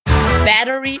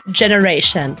Battery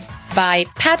Generation by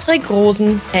Patrick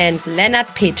Rosen and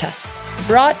Lennart Peters.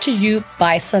 Brought to you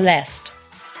by Celeste.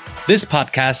 This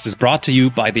podcast is brought to you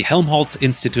by the Helmholtz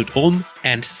Institute Ulm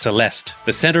and Celeste,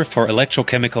 the Center for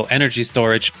Electrochemical Energy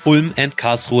Storage, Ulm and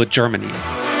Karlsruhe, Germany.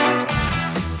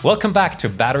 Welcome back to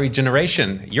Battery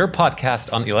Generation, your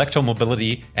podcast on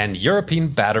electromobility and European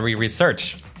battery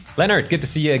research. Lennart, good to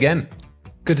see you again.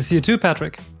 Good to see you too,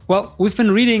 Patrick. Well, we've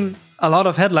been reading a lot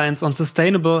of headlines on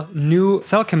sustainable new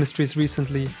cell chemistries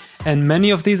recently, and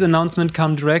many of these announcements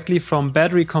come directly from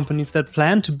battery companies that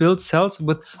plan to build cells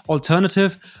with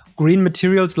alternative green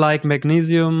materials like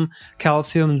magnesium,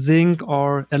 calcium, zinc,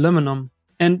 or aluminum.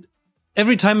 And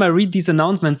every time I read these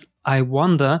announcements, I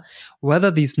wonder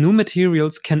whether these new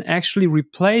materials can actually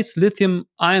replace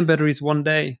lithium-ion batteries one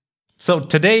day. So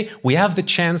today we have the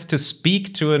chance to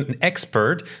speak to an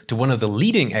expert, to one of the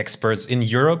leading experts in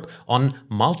Europe on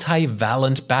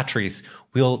multivalent batteries.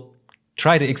 We'll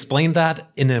try to explain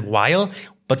that in a while.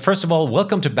 But first of all,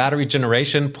 welcome to Battery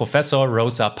Generation, Professor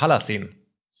Rosa Palacín.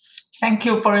 Thank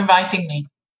you for inviting me.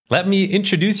 Let me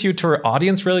introduce you to our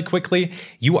audience really quickly.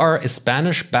 You are a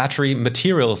Spanish battery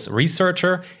materials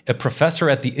researcher, a professor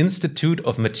at the Institute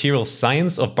of Materials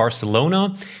Science of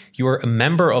Barcelona. You are a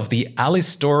member of the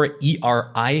Alistor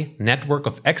ERI Network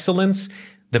of Excellence,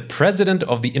 the president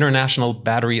of the International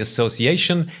Battery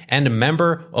Association, and a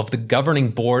member of the governing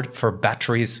board for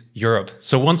Batteries Europe.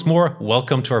 So once more,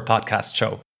 welcome to our podcast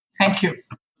show. Thank you.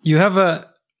 You have a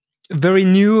very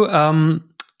new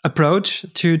approach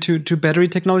to battery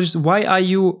technologies. Why are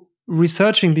you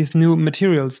researching these new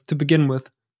materials to begin with?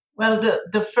 Well,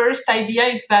 the first idea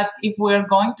is that if we're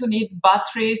going to need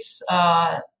batteries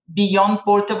beyond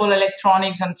portable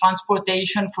electronics and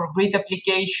transportation for grid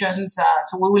applications,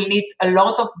 so we will need a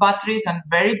lot of batteries and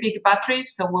very big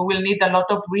batteries. So we will need a lot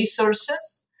of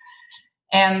resources.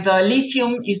 And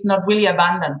lithium is not really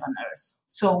abundant on Earth.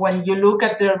 So when you look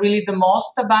at the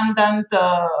most abundant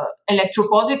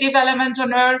electropositive element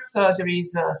on Earth, there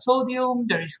is sodium,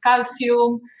 there is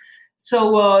calcium.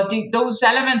 So those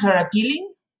elements are appealing.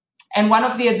 And one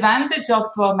of the advantages of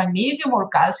magnesium or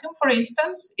calcium, for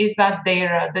instance, is that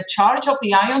the charge of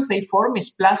the ions they form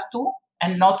is +2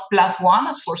 and not +1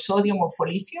 as for sodium or for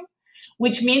lithium,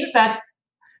 which means that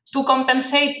to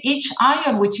compensate each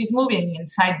ion which is moving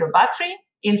inside the battery,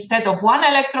 instead of 1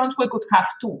 electron, we could have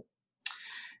 2.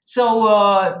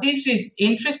 So this is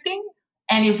interesting.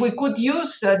 And if we could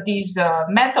use these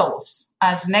metals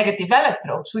as negative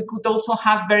electrodes, we could also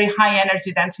have very high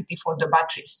energy density for the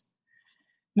batteries.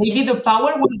 Maybe the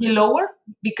power will be lower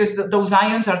because those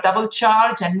ions are double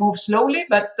charged and move slowly,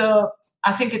 but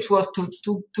I think it's worth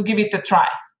to give it a try.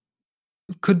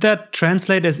 Could that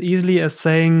translate as easily as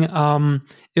saying,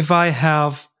 if I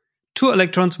have 2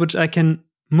 electrons which I can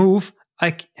move,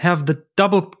 I have the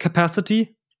double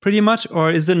capacity pretty much?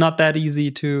 Or is it not that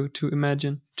easy to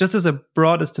imagine? Just as a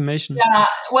broad estimation. Yeah,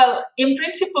 well, in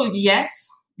principle, yes.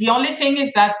 The only thing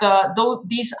is that though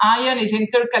this ion is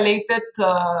intercalated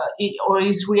or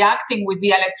is reacting with the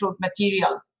electrode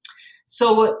material.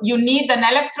 So you need an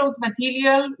electrode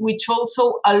material which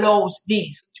also allows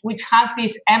this, which has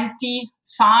these empty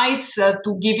sides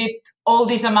to give it all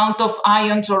this amount of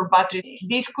ions or batteries.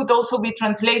 This could also be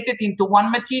translated into one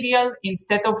material.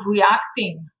 Instead of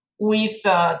reacting with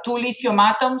 2 lithium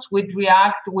atoms, would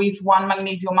react with 1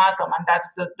 magnesium atom. And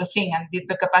that's the thing. And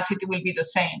the capacity will be the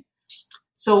same.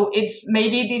 So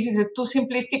maybe this is a too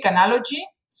simplistic analogy.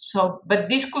 But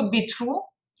this could be true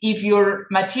if your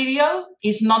material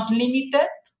is not limited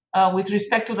with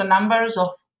respect to the number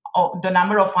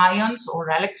of ions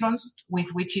or electrons with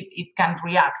which it can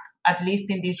react, at least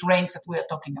in this range that we are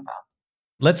talking about.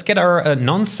 Let's get our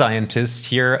non-scientist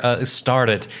here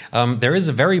started. There is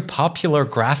a very popular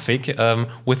graphic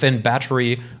within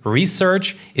battery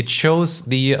research. It shows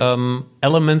the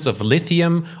elements of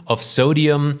lithium, of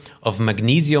sodium, of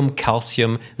magnesium,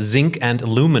 calcium, zinc, and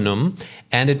aluminum.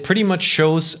 And it pretty much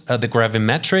shows the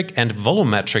gravimetric and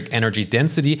volumetric energy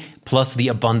density plus the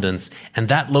abundance. And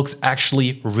that looks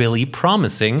actually really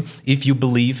promising if you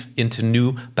believe into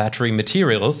new battery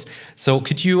materials. So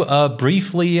could you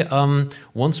briefly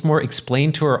once more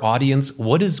explain to our audience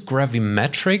what is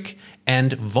gravimetric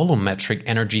and volumetric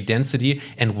energy density,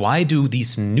 and why do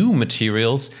these new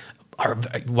materials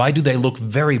why do they look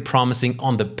very promising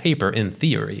on the paper in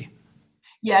theory?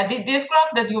 Yeah, this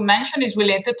graph that you mentioned is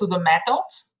related to the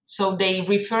metals. So they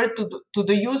refer to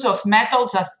the use of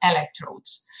metals as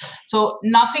electrodes. So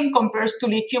nothing compares to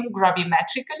lithium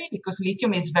gravimetrically because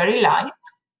lithium is very light.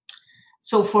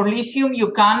 So for lithium,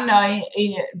 you can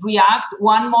react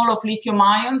 1 mole of lithium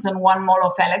ions and 1 mole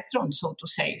of electrons, so to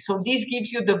say. So this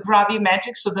gives you the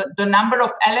gravimetric, so the number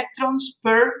of electrons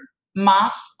per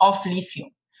mass of lithium.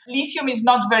 Lithium is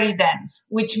not very dense,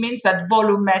 which means that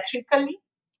volumetrically,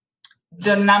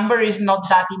 the number is not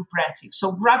that impressive.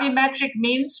 So gravimetric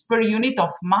means per unit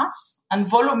of mass, and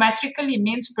volumetrically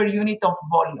means per unit of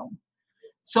volume.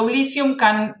 So lithium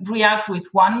can react with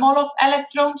 1 mole of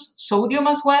electrons, sodium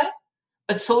as well,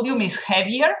 but sodium is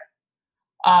heavier.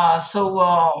 Then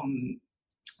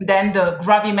the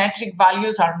gravimetric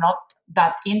values are not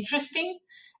that interesting.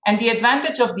 And the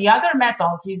advantage of the other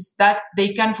metals is that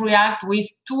they can react with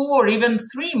 2 or even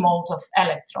 3 moles of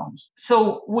electrons.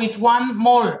 So with 1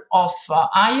 mole of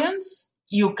ions,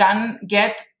 you can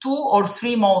get 2 or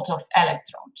 3 moles of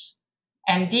electrons.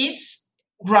 And this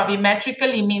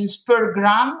gravimetrically means per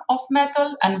gram of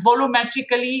metal, and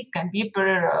volumetrically can be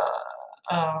per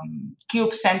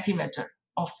cube centimeter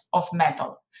of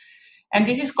metal. And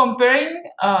this is comparing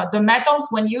the metals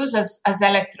when used as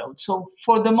electrodes. So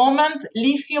for the moment,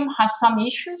 lithium has some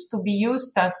issues to be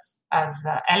used as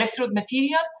electrode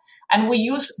material, and we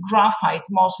use graphite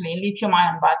mostly in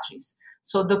lithium-ion batteries.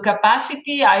 So the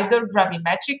capacity, either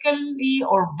gravimetrically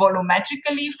or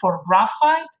volumetrically for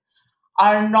graphite,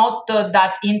 are not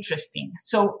that interesting.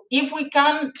 So if we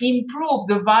can improve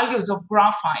the values of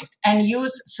graphite and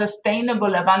use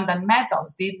sustainable abundant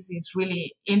metals, this is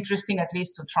really interesting, at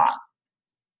least to try.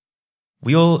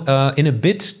 We'll, in a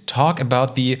bit, talk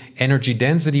about the energy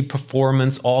density,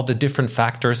 performance, all the different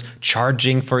factors,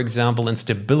 charging, for example, and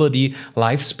stability,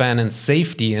 lifespan and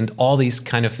safety, and all these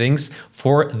kind of things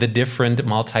for the different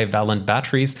multivalent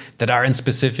batteries that are in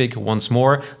specific, once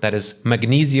more, that is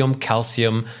magnesium,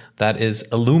 calcium, that is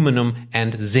aluminum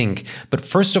and zinc. But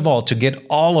first of all, to get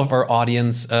all of our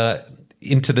audience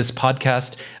into this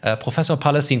podcast, Professor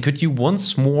Palacín, could you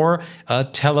once more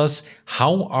tell us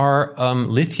how are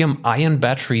lithium-ion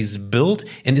batteries built,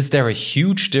 and is there a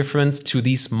huge difference to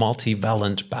these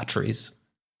multivalent batteries?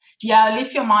 Yeah,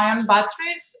 lithium-ion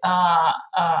batteries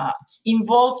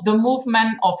involve the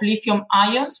movement of lithium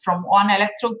ions from one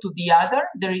electrode to the other.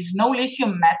 There is no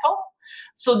lithium metal.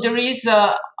 So there is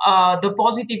the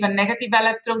positive and negative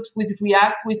electrodes which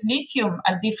react with lithium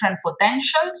at different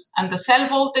potentials, and the cell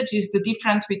voltage is the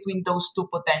difference between those two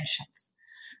potentials.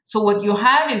 So what you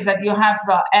have is that you have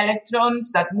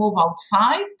electrons that move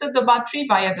outside the battery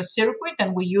via the circuit,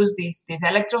 and we use these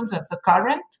electrons as the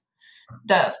current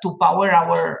to power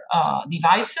our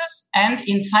devices. And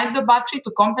inside the battery,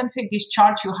 to compensate this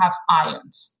charge, you have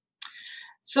ions.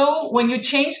 So when you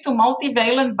change to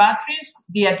multivalent batteries,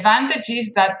 the advantage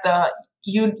is that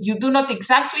you do not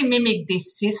exactly mimic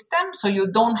this system. So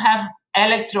you don't have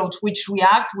electrodes which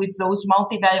react with those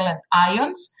multivalent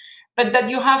ions, but that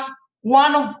you have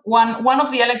one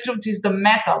of the electrodes is the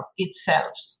metal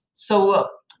itself. So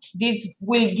this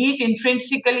will give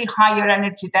intrinsically higher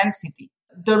energy density.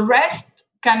 The rest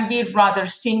can be rather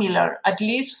similar, at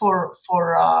least for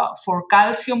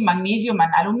calcium, magnesium,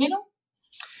 and aluminum.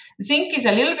 Zinc is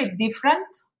a little bit different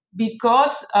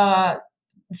because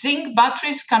zinc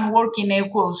batteries can work in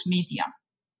aqueous medium.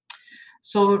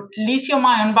 So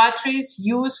lithium-ion batteries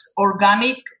use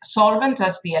organic solvents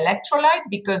as the electrolyte,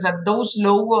 because at those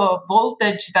low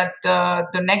voltage that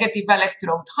the negative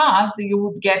electrode has, you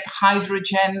would get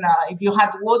hydrogen. If you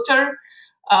had water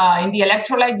in the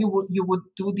electrolyte, you would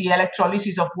do the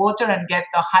electrolysis of water and get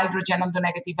the hydrogen on the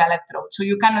negative electrode. So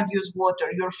you cannot use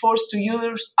water. You're forced to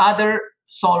use other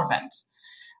solvents.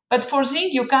 But for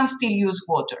zinc, you can still use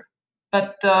water.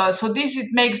 But so it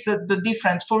makes the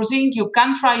difference. For zinc, you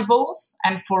can try both.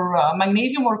 And for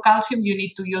magnesium or calcium, you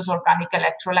need to use organic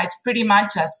electrolytes pretty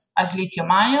much as lithium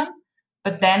ion.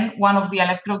 But then one of the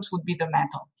electrodes would be the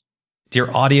metal. Dear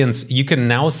audience, you can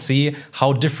now see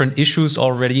how different issues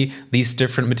already these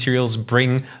different materials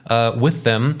bring with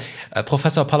them.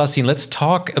 Professor Palacín, let's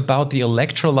talk about the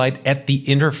electrolyte at the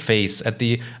interface, at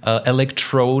the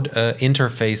electrode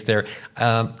interface there.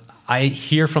 I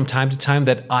hear from time to time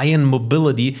that ion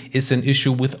mobility is an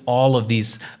issue with all of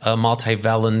these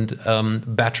multivalent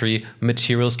battery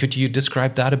materials. Could you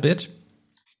describe that a bit?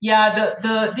 Yeah,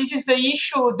 this is the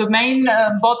issue. The main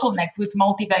bottleneck with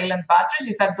multivalent batteries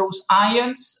is that those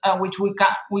ions, which we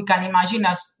can imagine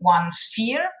as one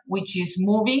sphere, which is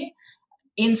moving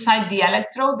inside the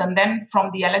electrode, and then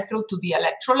from the electrode to the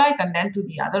electrolyte, and then to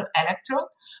the other electrode.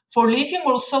 For lithium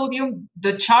or sodium,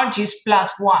 the charge is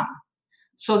 +1.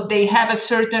 So they have a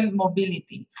certain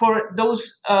mobility. For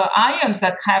those ions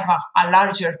that have a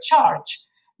larger charge,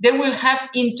 they will have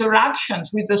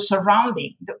interactions with the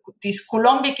surrounding. These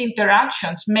Coulombic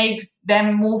interactions makes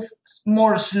them move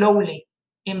more slowly.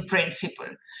 in principle.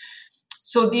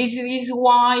 So this is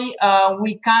why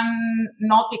we can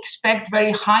not expect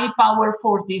very high power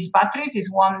for these batteries if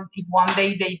one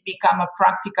day they become a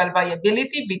practical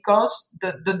viability, because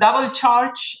the double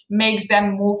charge makes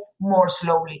them move more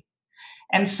slowly.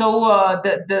 And so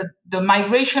the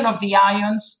migration of the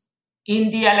ions in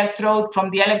the electrode,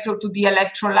 from the electrode to the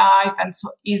electrolyte, and so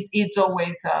it's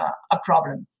always a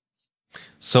problem.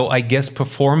 So I guess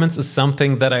performance is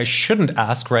something that I shouldn't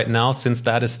ask right now, since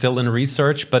that is still in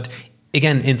research. But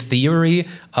again, in theory,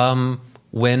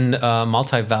 when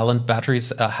multivalent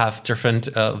batteries have different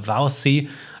valency,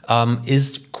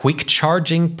 is quick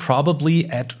charging probably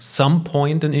at some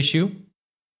point an issue?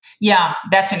 Yeah,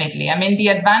 definitely. I mean, the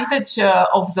advantage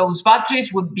of those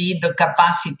batteries would be the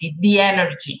capacity, the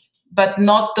energy, but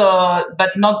not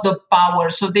the power.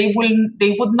 So they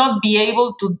would not be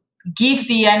able to give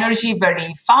the energy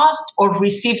very fast or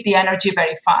receive the energy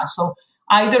very fast. So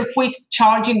either quick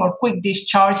charging or quick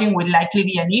discharging will likely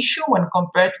be an issue when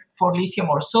compared for lithium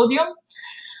or sodium.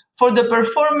 For the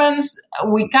performance,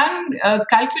 we can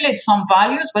calculate some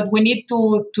values, but we need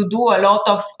to do a lot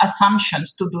of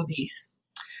assumptions to do this.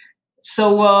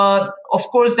 So, of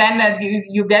course, then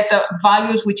you get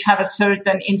values which have a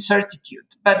certain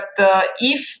incertitude. But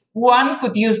if one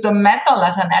could use the metal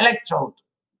as an electrode,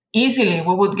 easily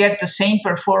we would get the same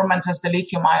performance as the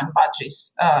lithium-ion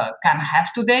batteries can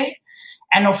have today.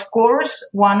 And of course,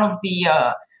 one of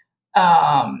the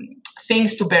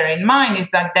things to bear in mind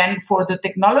is that then for the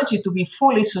technology to be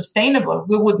fully sustainable,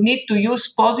 we would need to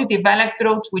use positive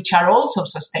electrodes which are also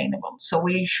sustainable. So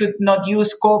we should not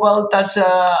use cobalt as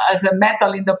a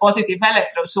metal in the positive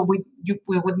electrode. So we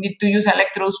would need to use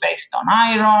electrodes based on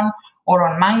iron or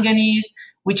on manganese,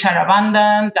 which are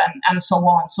abundant, and so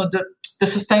on. So the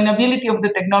sustainability of the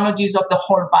technologies of the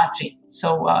whole battery.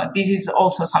 So this is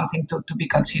also something to be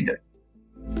considered.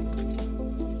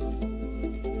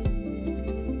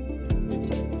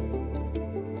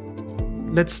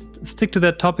 Let's stick to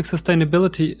that topic,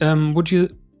 sustainability. Would you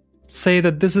say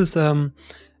that this is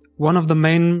one of the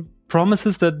main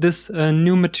promises that this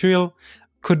new material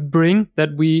could bring,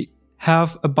 that we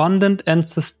have abundant and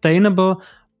sustainable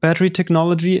battery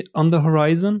technology on the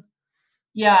horizon?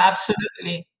 Yeah,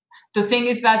 absolutely. The thing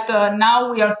is that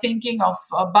now we are thinking of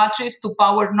batteries to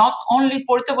power not only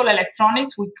portable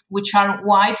electronics, which are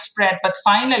widespread, but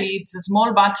finally it's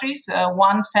small batteries,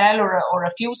 one cell or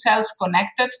a few cells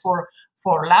connected for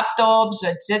laptops,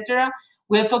 etc.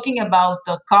 We are talking about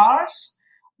cars,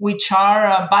 which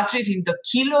are batteries in the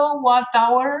kilowatt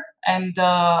hour, and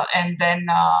then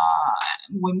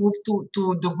we move to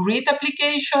the grid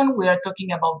application. We are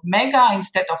talking about mega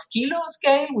instead of kilo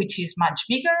scale, which is much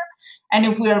bigger. And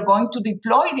if we are going to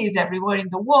deploy these everywhere in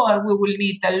the world, we will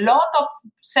need a lot of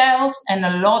cells and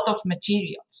a lot of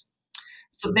materials.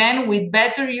 So then we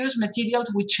better use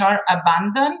materials which are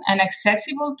abundant and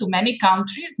accessible to many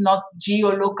countries, not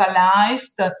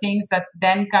geolocalized things that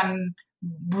then can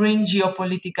bring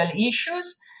geopolitical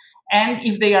issues. And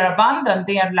if they are abundant,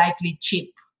 they are likely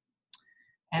cheap.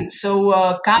 And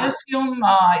so calcium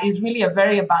is really a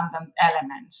very abundant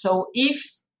element. So if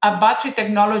a battery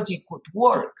technology could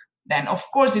work, then of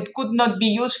course it could not be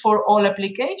used for all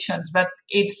applications, but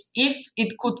if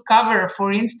it could cover,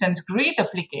 for instance, grid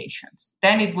applications,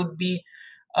 then it would be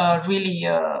really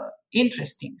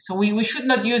interesting. So we should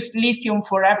not use lithium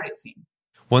for everything.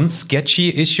 One sketchy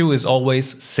issue is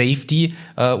always safety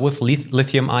with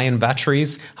lithium-ion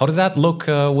batteries. How does that look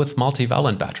with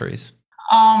multivalent batteries?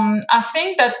 I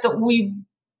think that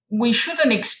we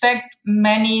shouldn't expect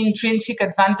many intrinsic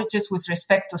advantages with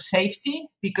respect to safety,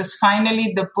 because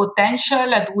finally the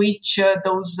potential at which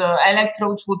those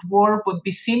electrodes would work would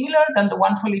be similar than the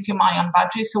one for lithium-ion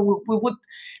batteries. So we would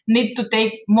need to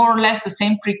take more or less the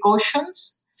same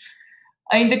precautions.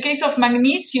 In the case of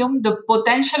magnesium, the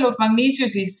potential of magnesium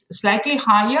is slightly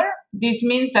higher. This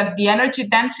means that the energy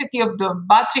density of the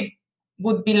battery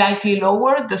would be likely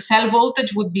lower, the cell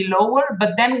voltage would be lower,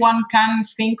 but then one can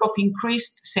think of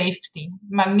increased safety.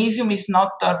 Magnesium is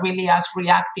not really as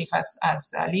reactive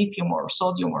as lithium or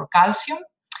sodium or calcium.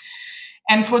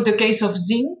 And for the case of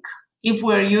zinc, if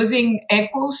we're using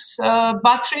aqueous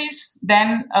batteries,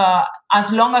 then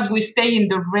as long as we stay in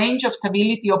the range of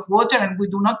stability of water and we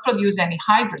do not produce any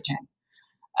hydrogen,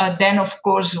 then of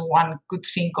course one could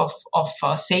think of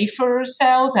safer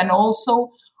cells and also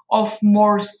of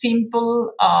more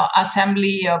simple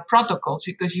assembly protocols,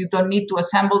 because you don't need to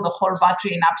assemble the whole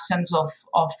battery in absence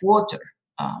of water,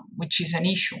 which is an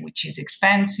issue, which is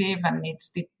expensive and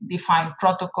needs defined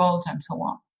protocols and so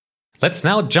on. Let's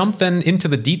now jump then into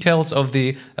the details of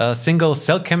the single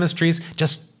cell chemistries.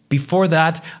 Just Before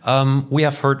that, we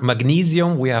have heard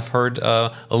magnesium, we have heard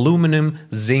aluminum,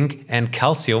 zinc, and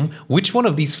calcium. Which one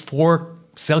of these four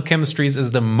cell chemistries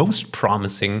is the most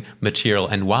promising material,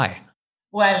 and why?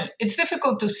 Well, it's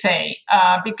difficult to say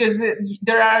because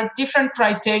there are different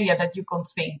criteria that you can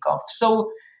think of.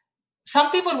 So some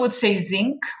people would say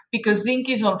zinc because zinc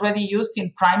is already used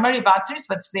in primary batteries,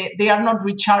 but they are not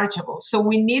rechargeable. So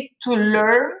we need to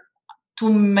learn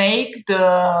to make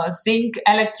the zinc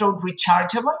electrode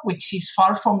rechargeable, which is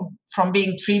far from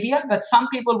being trivial. But some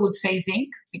people would say zinc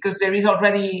because there is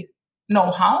already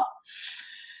know-how.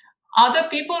 Other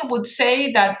people would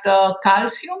say that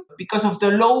calcium, because of the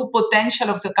low potential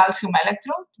of the calcium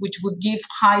electrode, which would give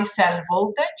high cell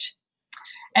voltage.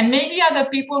 And maybe other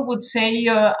people would say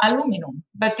aluminum.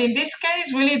 But in this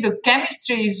case, really, the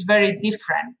chemistry is very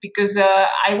different because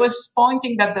I was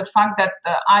pointing that the fact that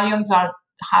the ions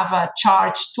have a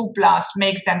charge 2+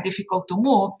 makes them difficult to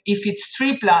move. If it's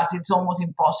 3+, it's almost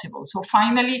impossible. So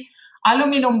finally,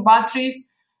 aluminum batteries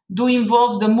do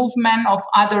involve the movement of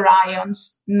other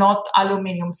ions, not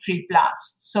aluminum 3+.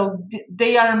 So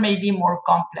they are maybe more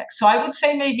complex. So I would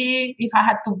say maybe if I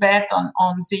had to bet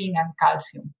on zinc and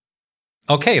calcium.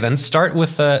 Okay, then start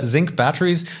with zinc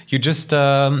batteries. You just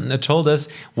told us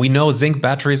we know zinc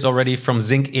batteries already from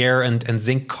zinc air and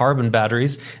zinc carbon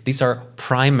batteries. These are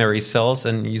primary cells,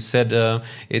 and you said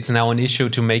it's now an issue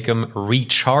to make them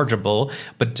rechargeable.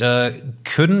 But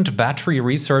couldn't battery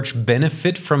research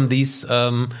benefit from these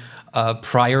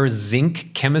prior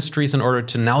zinc chemistries in order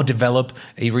to now develop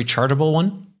a rechargeable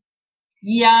one?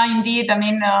 Yeah, indeed. I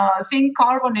mean, zinc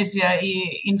carbon is,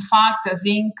 in fact,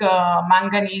 zinc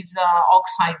manganese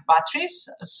oxide batteries.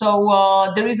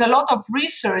 So there is a lot of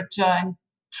research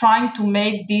trying to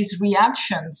make these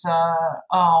reactions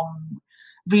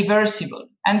reversible.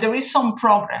 And there is some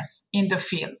progress in the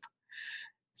field.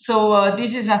 So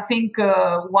this is, I think,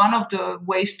 one of the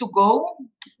ways to go.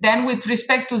 Then with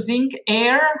respect to zinc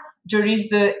air, there is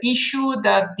the issue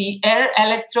that the air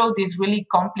electrode is really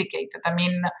complicated. I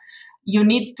mean, you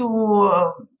need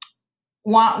to,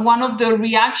 one of the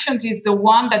reactions is the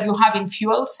one that you have in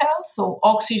fuel cells, so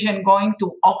oxygen going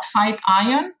to oxide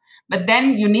ion, but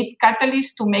then you need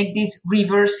catalysts to make this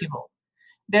reversible.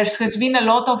 There has been a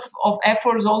lot of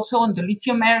efforts also on the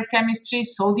lithium air chemistry,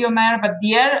 sodium air, but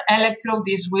the air electrode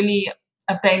is really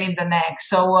a pain in the neck.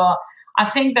 So I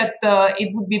think that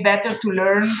it would be better to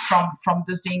learn from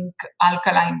the zinc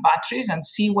alkaline batteries and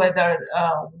see whether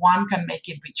one can make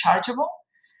it rechargeable.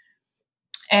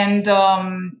 And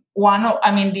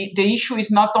the issue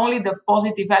is not only the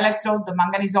positive electrode, the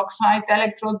manganese oxide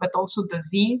electrode, but also the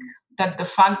zinc. That the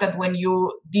fact that when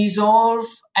you dissolve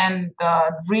and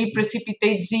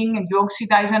reprecipitate zinc and you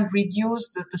oxidize and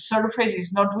reduce, the surface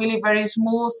is not really very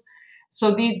smooth.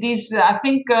 So I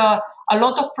think a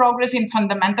lot of progress in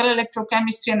fundamental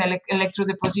electrochemistry and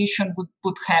electrodeposition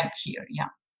would help here. Yeah.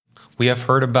 We have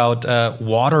heard about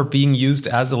water being used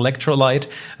as electrolyte,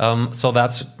 so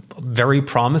that's very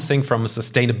promising from a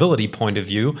sustainability point of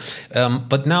view.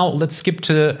 But now let's skip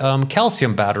to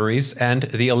calcium batteries and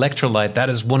the electrolyte. That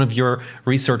is one of your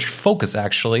research focus,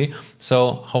 actually.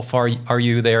 So how far are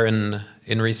you there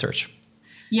in research?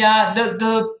 Yeah,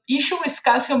 the issue with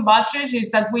calcium batteries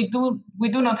is that we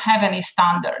do not have any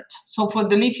standards. So for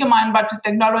the lithium-ion battery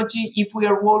technology, if we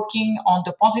are working on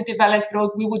the positive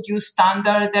electrode, we would use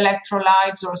standard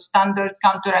electrolytes or standard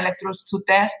counter electrodes to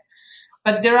test.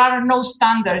 But there are no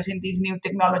standards in these new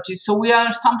technologies. So we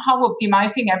are somehow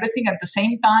optimizing everything at the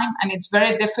same time. And it's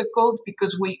very difficult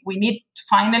because we need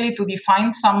finally to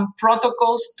define some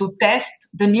protocols to test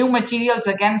the new materials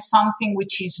against something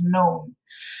which is known.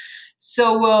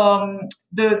 So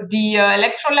the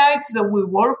electrolytes that we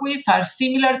work with are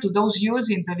similar to those used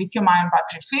in the lithium-ion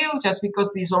battery field, just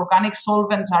because these organic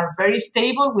solvents are very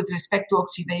stable with respect to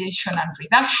oxidation and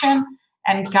reduction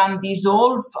and can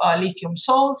dissolve lithium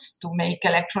salts to make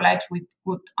electrolytes with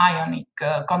good ionic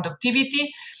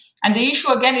conductivity. And the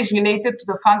issue, again, is related to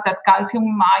the fact that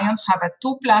calcium ions have a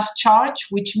 2+ charge,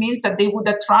 which means that they would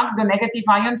attract the negative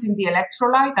ions in the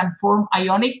electrolyte and form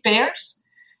ionic pairs.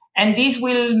 And this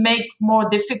will make more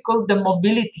difficult the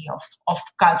mobility of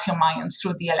calcium ions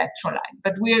through the electrolyte.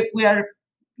 But we are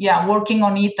working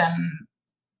on it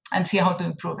and see how to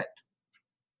improve it.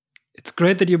 It's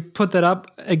great that you put that up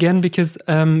again, because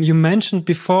you mentioned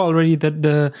before already that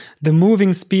the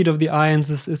moving speed of the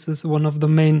ions is one of the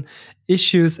main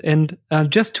issues. And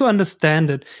just to understand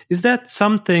it, is that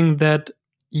something that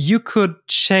you could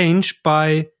change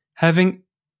by having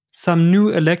some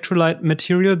new electrolyte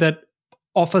material that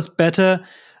offers better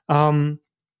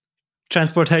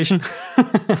transportation?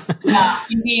 Yeah,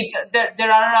 indeed.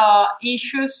 There are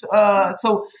issues.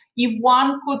 So if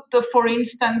one could, for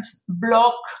instance,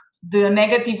 block the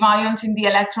negative ions in the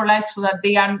electrolyte so that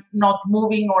they are not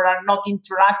moving or are not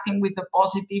interacting with the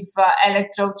positive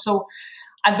electrode. So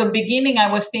at the beginning,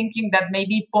 I was thinking that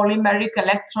maybe polymeric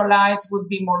electrolytes would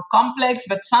be more complex,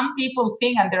 but some people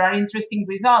think, and there are interesting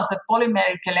results, that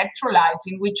polymeric electrolytes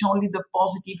in which only the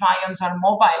positive ions are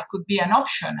mobile could be an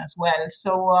option as well.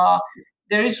 So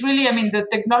there is really, the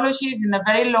technology is in a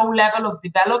very low level of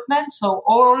development. So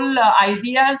all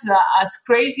ideas, as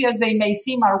crazy as they may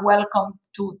seem, are welcome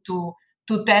to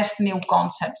test new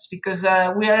concepts, because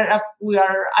we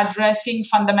are addressing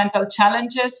fundamental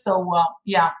challenges. So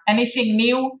anything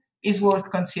new is worth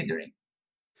considering.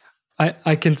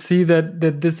 I can see that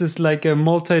this is like a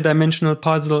multi-dimensional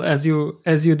puzzle, as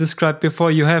you described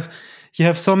before. You have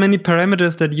so many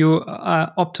parameters that you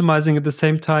are optimizing at the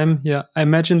same time. Yeah, I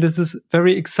imagine this is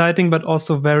very exciting, but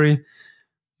also very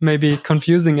maybe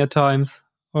confusing at times.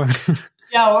 Or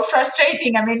or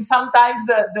frustrating. Sometimes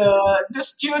the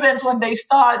students, when they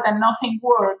start and nothing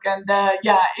works, and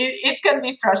it can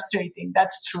be frustrating.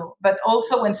 That's true. But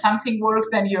also when something works,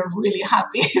 then you're really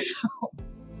happy. So.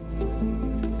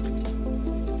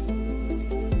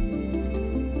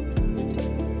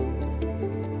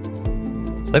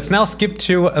 Let's now skip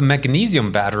to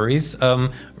magnesium batteries.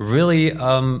 Really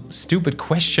stupid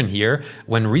question here.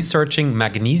 When researching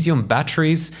magnesium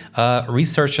batteries,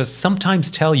 researchers sometimes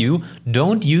tell you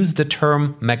don't use the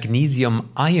term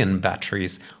magnesium ion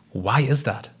batteries. Why is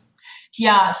that?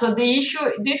 Yeah, so the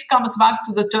issue, this comes back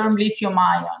to the term lithium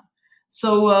ion.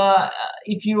 So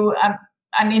if you,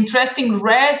 an interesting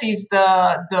read is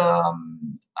the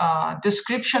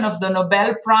description of the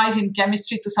Nobel Prize in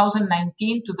Chemistry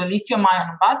 2019 to the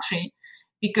lithium-ion battery,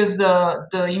 because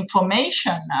the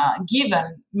information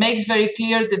given makes very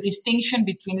clear the distinction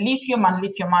between lithium and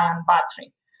lithium-ion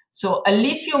battery. So a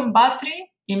lithium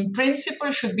battery, in principle,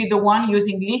 should be the one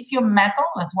using lithium metal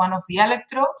as one of the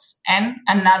electrodes and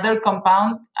another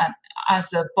compound as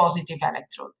the positive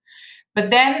electrode. But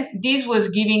then this was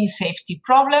giving safety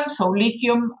problems. So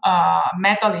lithium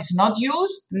metal is not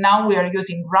used. Now we are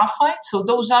using graphite. So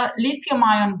those are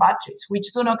lithium-ion batteries,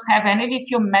 which do not have any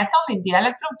lithium metal in the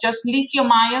electrode, just lithium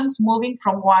ions moving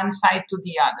from one side to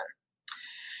the other.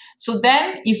 So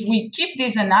then if we keep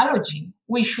this analogy,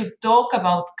 we should talk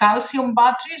about calcium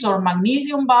batteries or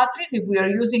magnesium batteries if we are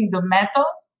using the metal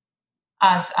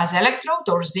as electrode,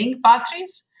 or zinc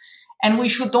batteries. And we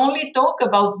should only talk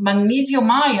about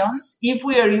magnesium ions if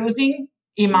we are using,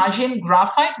 imagine,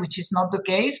 graphite, which is not the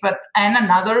case, and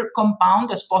another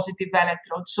compound as positive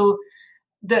electrode. So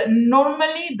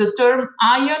normally the term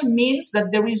ion means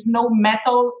that there is no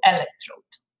metal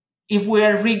electrode, if we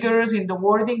are rigorous in the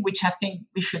wording, which I think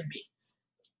we should be.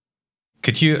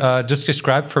 Could you just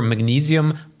describe for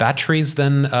magnesium batteries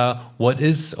then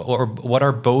what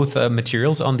are both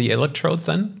materials on the electrodes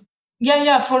then?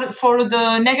 Yeah. For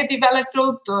the negative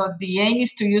electrode, the aim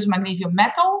is to use magnesium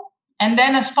metal. And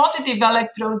then as positive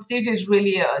electrodes, this is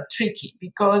really tricky,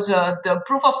 because the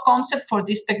proof of concept for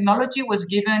this technology was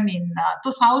given in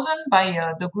 2000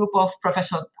 by the group of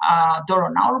Professor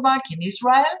Doron Auerbach in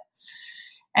Israel.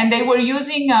 And they were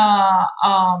using a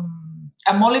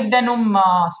molybdenum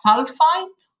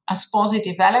sulfide as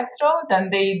positive electrode,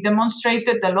 and they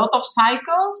demonstrated a lot of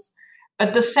cycles,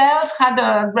 but the cells had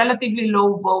a relatively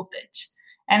low voltage.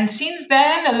 And since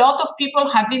then, a lot of people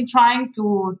have been trying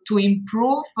to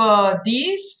improve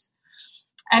this,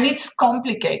 and it's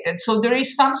complicated. So there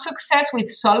is some success with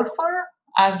sulfur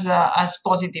as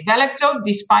positive electrode,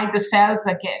 despite the cells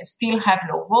again still have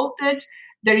low voltage.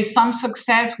 There is some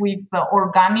success with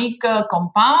organic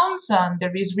compounds, and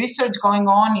there is research going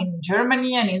on in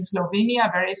Germany and in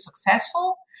Slovenia, very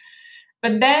successful.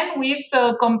 But then with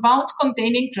compounds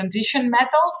containing transition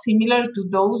metals, similar to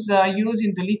those used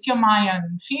in the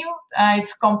lithium-ion field,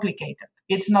 it's complicated.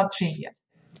 It's not trivial.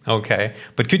 Okay.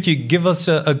 But could you give us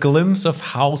a glimpse of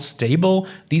how stable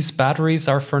these batteries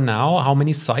are for now? How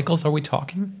many cycles are we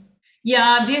talking?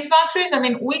 Yeah, these batteries,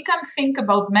 we can think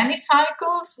about many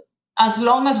cycles as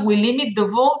long as we limit the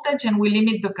voltage and we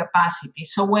limit the capacity.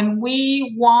 So when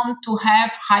we want to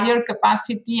have higher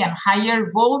capacity and higher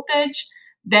voltage,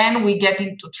 then we get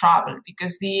into trouble,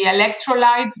 because the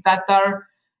electrolytes that are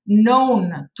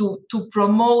known to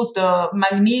promote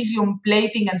magnesium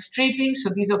plating and stripping, so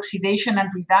this oxidation and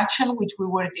reduction, which we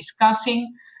were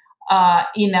discussing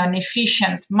in an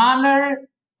efficient manner,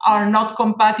 are not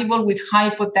compatible with high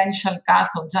potential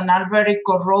cathodes and are very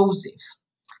corrosive.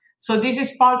 So this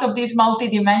is part of this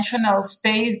multidimensional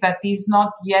space that is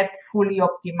not yet fully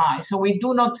optimized. So we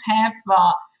do not have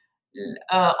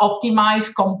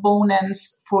optimize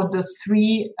components for the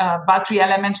three battery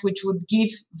elements, which would give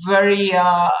very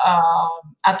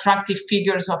attractive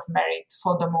figures of merit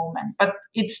for the moment. But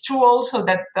it's true also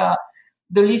that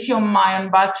the lithium-ion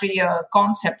battery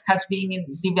concept has been in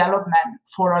development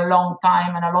for a long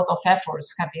time, and a lot of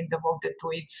efforts have been devoted to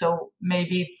it. So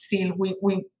maybe it's still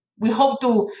we hope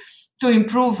to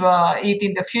improve it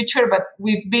in the future, but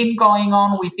we've been going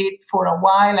on with it for a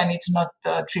while, and it's not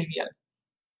trivial.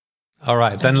 All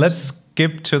right, then let's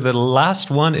skip to the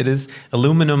last one. It is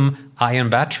aluminum-ion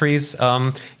batteries.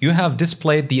 You have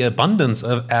displayed the abundance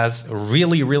as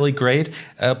really, really great.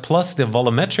 Plus, the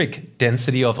volumetric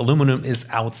density of aluminum is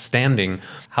outstanding.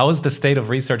 How is the state of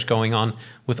research going on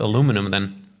with aluminum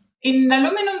then? In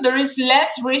aluminum, there is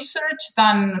less research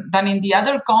than in the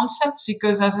other concepts,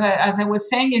 because as I was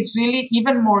saying, it's really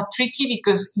even more tricky,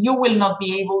 because you will not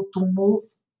be able to move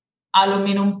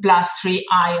aluminum plus 3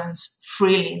 ions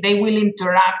freely. They will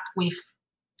interact with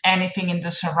anything in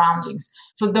the surroundings.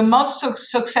 So the most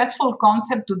successful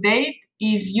concept to date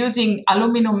is using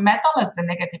aluminum metal as the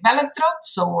negative electrode,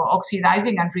 so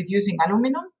oxidizing and reducing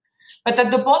aluminum. But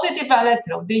at the positive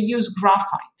electrode, they use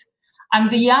graphite. And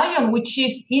the ion, which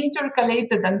is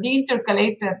intercalated and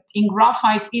deintercalated in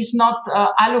graphite, is not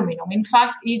aluminum. In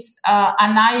fact, is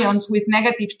anions with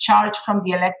negative charge from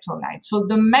the electrolyte. So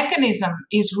the mechanism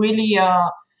is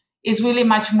really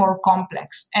much more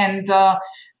complex, and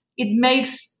it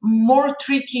makes more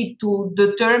tricky to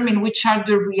determine which are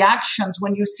the reactions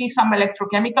when you see some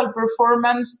electrochemical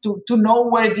performance. To know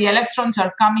where the electrons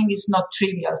are coming is not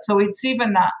trivial. So it's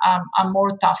even a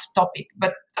more tough topic.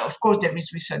 But of course, there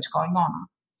is research going on.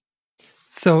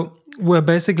 So we're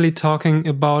basically talking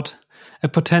about a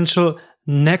potential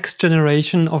next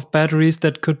generation of batteries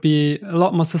that could be a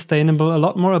lot more sustainable, a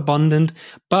lot more abundant,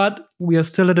 but we are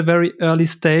still at a very early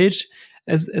stage.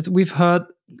 As we've heard,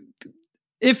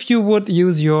 if you would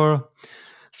use your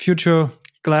future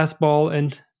glass ball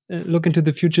and look into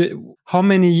the future, how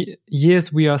many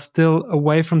years we are still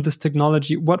away from this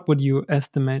technology, what would you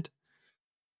estimate?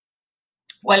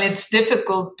 Well, it's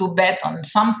difficult to bet on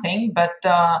something, but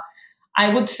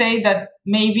I would say that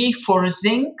maybe for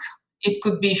zinc, it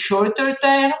could be shorter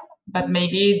term, but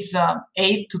maybe it's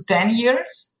 8 to 10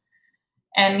 years.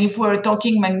 And if we're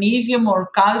talking magnesium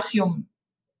or calcium,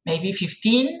 maybe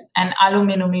 15, and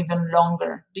aluminum even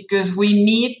longer, because we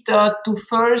need to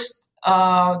first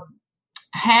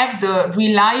have the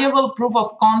reliable proof of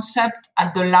concept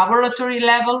at the laboratory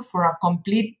level for a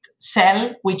complete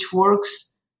cell which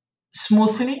works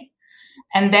smoothly.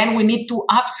 And then we need to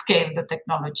upscale the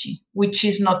technology, which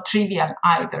is not trivial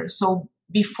either. So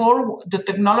before the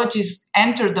technologies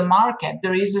enter the market,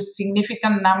 there is a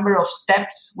significant number of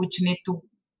steps which need to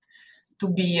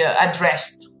be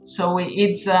addressed. So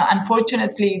it's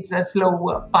unfortunately, it's a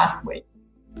slow pathway.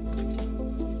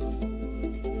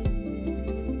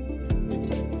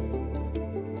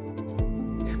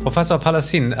 Professor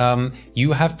Palacín,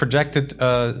 you have projected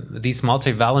these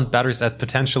multivalent batteries as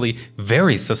potentially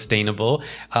very sustainable.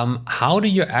 How do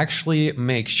you actually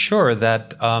make sure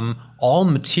that all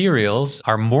materials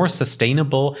are more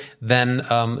sustainable than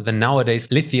the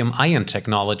nowadays lithium-ion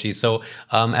technology? So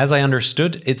as I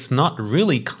understood, it's not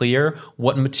really clear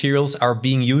what materials are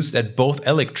being used at both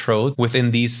electrodes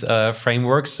within these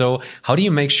frameworks. So how do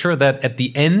you make sure that at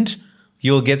the end,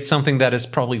 you'll get something that is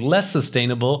probably less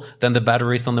sustainable than the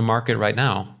batteries on the market right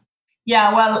now?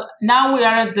 Yeah, well, now we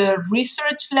are at the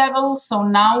research level. So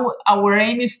now our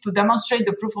aim is to demonstrate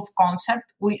the proof of concept.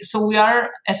 So we are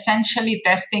essentially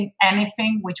testing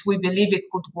anything which we believe it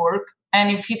could work. And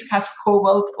if it has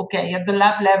cobalt, okay, at the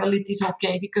lab level, it is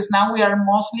okay, because now we are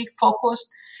mostly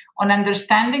focused on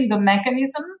understanding the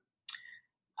mechanism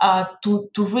to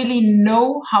really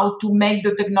know how to make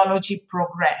the technology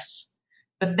progress.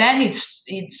 But then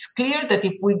it's clear that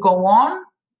if we go on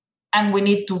and we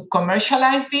need to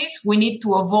commercialize this, we need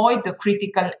to avoid the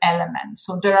critical elements.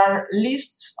 So there are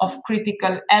lists of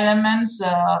critical elements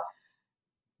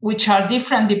which are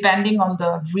different depending on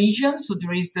the region. So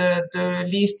there is the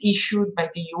list issued by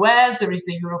the US, there is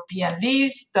the European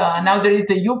list, now there is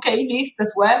the UK list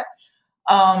as well.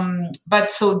 But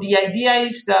so the idea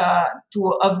is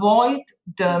to avoid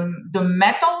the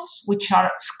metals which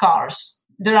are scarce.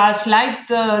 There are slight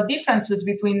differences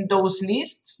between those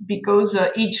lists, because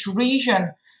each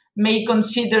region may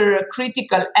consider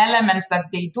critical elements that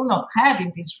they do not have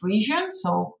in this region.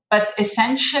 So, but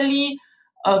essentially,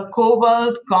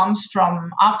 cobalt comes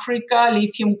from Africa,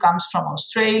 lithium comes from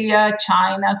Australia,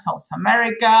 China, South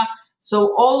America.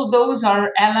 So all those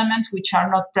are elements which are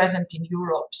not present in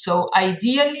Europe. So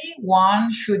ideally,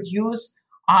 one should use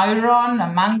iron,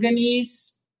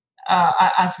 manganese,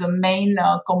 as the main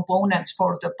components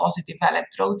for the positive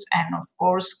electrodes, and of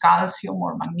course calcium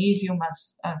or magnesium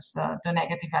as the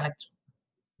negative electrode.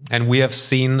 And we have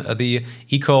seen the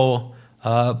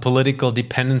political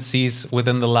dependencies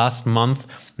within the last month.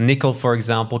 Nickel, for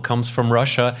example, comes from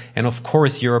Russia. And of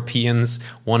course, Europeans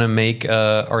want to make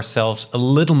ourselves a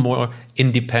little more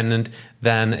independent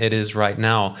than it is right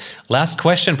now. Last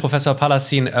question, Professor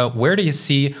Palacín. Where do you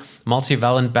see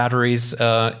multivalent batteries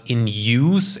in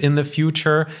use in the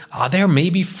future? Are there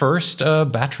maybe first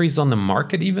batteries on the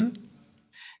market even?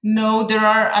 No, there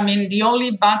are. I mean, the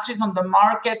only batteries on the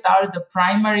market are the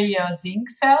primary zinc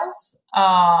cells.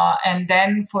 And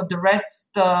then for the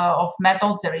rest of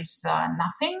metals, there is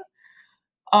nothing.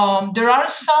 There are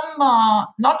some,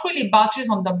 not really batteries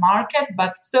on the market,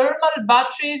 but thermal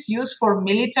batteries used for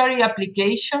military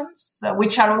applications,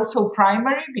 which are also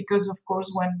primary because, of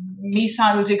course, when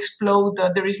missiles explode,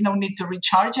 there is no need to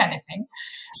recharge anything.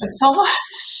 But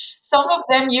some of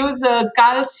them use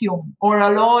calcium or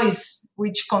alloys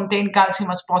which contain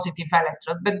calcium as positive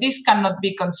electrode, but this cannot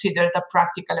be considered a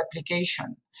practical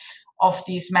application of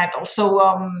these metals.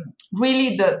 So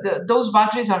really, those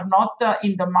batteries are not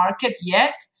in the market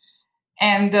yet,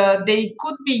 and they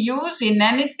could be used in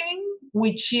anything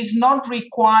which is not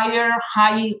require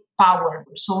high power,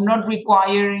 so not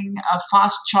requiring a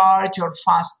fast charge or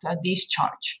fast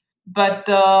discharge. But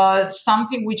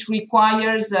something which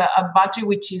requires a battery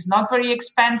which is not very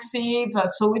expensive.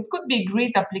 So it could be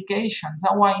great applications.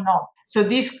 Why not? So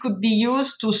this could be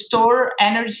used to store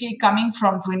energy coming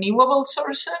from renewable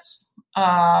sources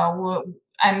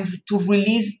and to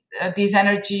release this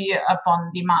energy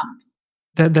upon demand.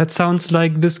 That sounds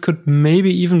like this could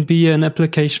maybe even be an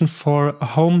application for a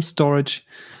home storage,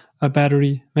 a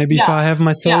battery. Maybe if I have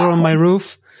my solar on my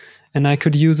roof and I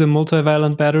could use a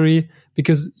multivalent battery,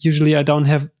 because usually I don't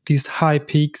have these high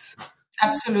peaks.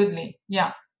 Absolutely,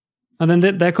 yeah. And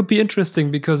then that could be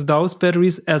interesting because those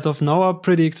batteries as of now are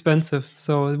pretty expensive.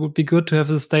 So it would be good to have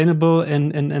a sustainable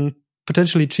and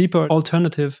potentially cheaper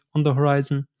alternative on the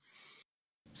horizon.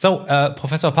 So,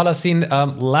 Professor Palacín,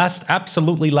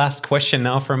 absolutely last question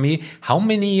now for me. How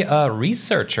many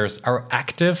researchers are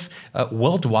active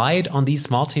worldwide on these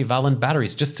multivalent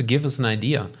batteries? Just to give us an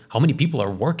idea, how many people are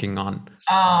working on?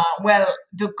 Well,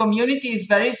 the community is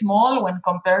very small when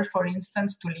compared, for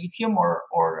instance, to lithium or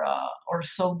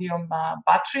sodium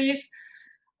batteries.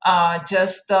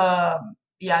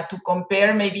 To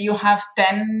compare, maybe you have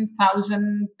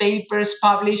 10,000 papers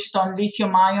published on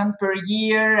lithium ion per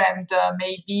year, and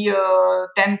maybe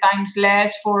 10 times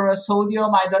less for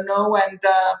sodium, I don't know, and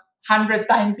 100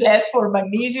 times less for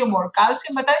magnesium or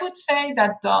calcium. But I would say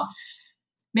that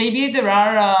maybe there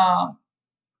are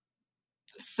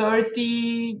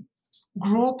 30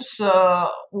 groups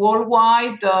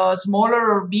worldwide,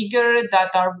 smaller or bigger,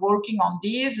 that are working on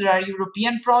this. There are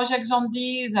European projects on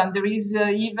this, and there is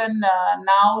even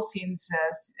now, since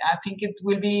I think it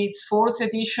will be its 4th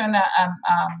edition,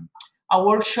 a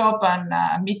workshop and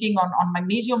a meeting on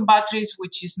magnesium batteries,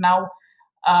 which is now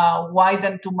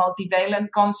widened to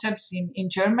multivalent concepts in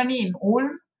Germany, in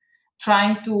Ulm,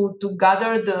 trying to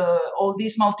gather all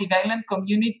this multivalent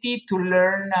community to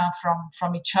learn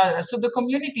from each other. So the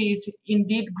community is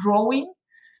indeed growing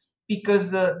because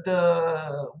the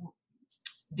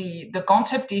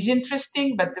concept is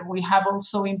interesting, but we have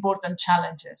also important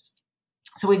challenges.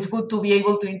 So it's good to be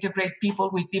able to integrate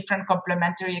people with different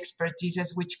complementary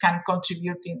expertises which can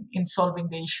contribute in solving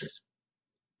the issues.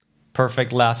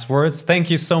 Perfect last words. Thank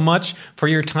you so much for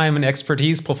your time and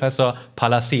expertise, Professor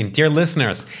Palacín. Dear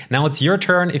listeners, now it's your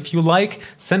turn. If you like,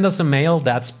 send us a mail.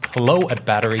 That's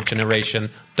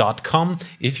hello@batterygeneration.com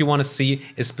if you want to see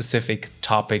a specific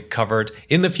topic covered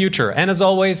in the future. And as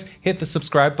always, hit the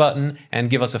subscribe button and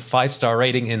give us a 5-star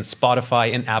rating in Spotify,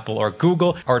 in Apple or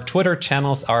Google. Our Twitter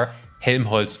channels are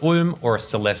Helmholtz Ulm or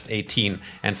Celeste18.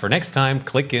 And for next time,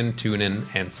 click in, tune in,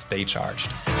 and stay charged.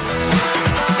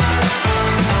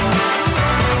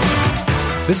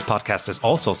 This podcast is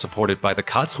also supported by the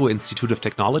Karlsruhe Institute of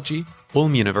Technology,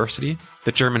 Ulm University,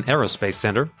 the German Aerospace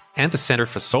Center, and the Center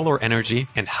for Solar Energy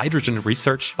and Hydrogen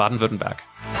Research, Baden-Württemberg.